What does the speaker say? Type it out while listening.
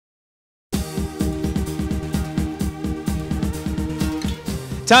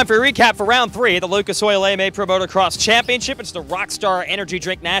Time for a recap for round 3 of the Lucas Oil AMA Pro Motocross Championship. It's the Rockstar Energy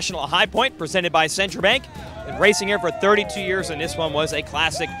Drink National High Point presented by Central Bank. Been racing here for 32 years, and this one was a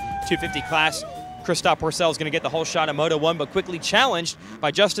classic 250 class. Christophe Pourcel is going to get the whole shot of Moto 1, but quickly challenged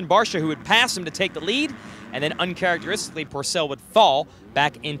by Justin Barcia, who would pass him to take the lead, and then uncharacteristically, Pourcel would fall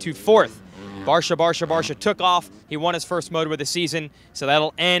back into 4th. Barcia took off. He won his first moto of the season, so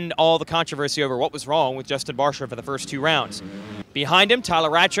that'll end all the controversy over what was wrong with Justin Barcia for the first 2 rounds. Behind him, Tyler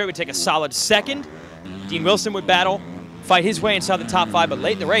Rattray would take a solid 2nd. Dean Wilson would fight his way inside the top 5, but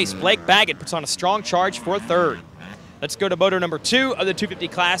late in the race, Blake Baggett puts on a strong charge for 3rd. Let's go to moto number 2 of the 250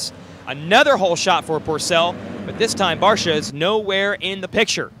 class. Another whole shot for Pourcel, but this time Barcia is nowhere in the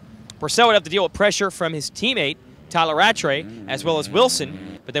picture. Pourcel would have to deal with pressure from his teammate, Tyler Rattray, as well as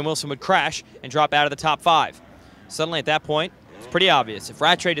Wilson, but then Wilson would crash and drop out of the top 5. Suddenly at that point, it's pretty obvious. If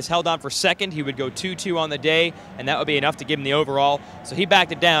Rattray just held on for 2nd, he would go 2-2 on the day, and that would be enough to give him the overall. So he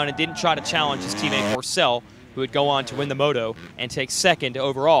backed it down and didn't try to challenge his teammate Pourcel, who would go on to win the moto and take 2nd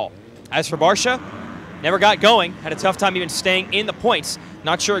overall. As for Barcia, never got going, had a tough time even staying in the points.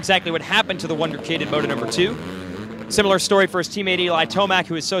 Not sure exactly what happened to the Wonder Kid in moto number 2. Similar story for his teammate Eli Tomac,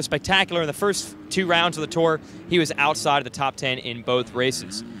 who was so spectacular in the first 2 rounds of the Tour. He was outside of the top 10 in both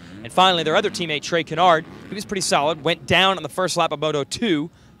races. And finally, their other teammate, Trey Kennard, he was pretty solid, went down on the first lap of Moto 2,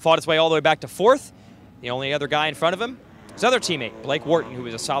 fought his way all the way back to 4th. The only other guy in front of him, his other teammate, Blake Wharton, who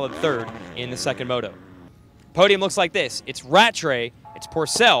was a solid 3rd in the 2nd Moto. Podium looks like this. It's Rattray, it's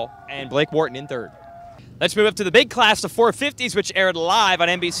Pourcel, and Blake Wharton in 3rd. Let's move up to the big class, the 450s, which aired live on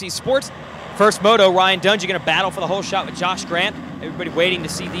NBC Sports. First moto, Ryan Dungey going to battle for the whole shot with Josh Grant. Everybody waiting to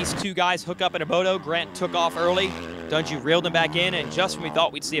see these 2 guys hook up in a moto. Grant took off early. Dungey reeled him back in, and just when we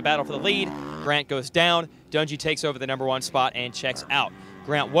thought we'd see a battle for the lead, Grant goes down. Dungey takes over the number 1 spot and checks out.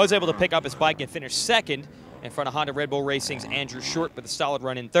 Grant was able to pick up his bike and finish 2nd in front of Honda Red Bull Racing's Andrew Short with a solid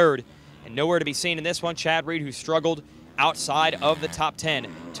run in 3rd. And nowhere to be seen in this one, Chad Reed, who struggled outside of the top 10.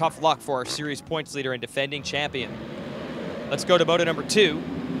 Tough luck for our series points leader and defending champion. Let's go to moto number 2.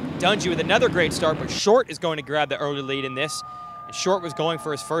 Dungey with another great start, but Short is going to grab the early lead in this. And Short was going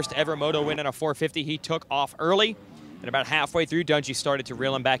for his first ever moto win on a 450. He took off early, and about halfway through, Dungey started to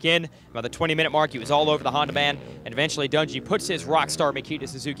reel him back in. About the 20-minute mark, he was all over the Honda man, and eventually Dungey puts his Rockstar Makita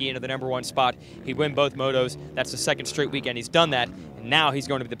Suzuki into the number 1 spot. He'd win both motos. That's the 2nd straight weekend he's done that, and now he's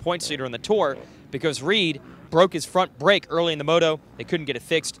going to be the points leader on the Tour because Reed broke his front brake early in the moto. They couldn't get it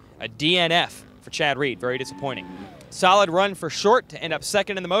fixed. A DNF for Chad Reed. Very disappointing. Solid run for Short to end up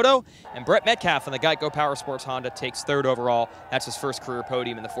 2nd in the moto, and Brett Metcalf on the Geico Power Sports Honda takes 3rd overall. That's his first career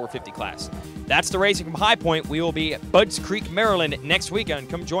podium in the 450 class. That's the racing from High Point. We will be at Budds Creek, Maryland next weekend.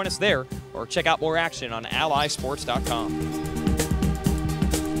 Come join us there or check out more action on allysports.com.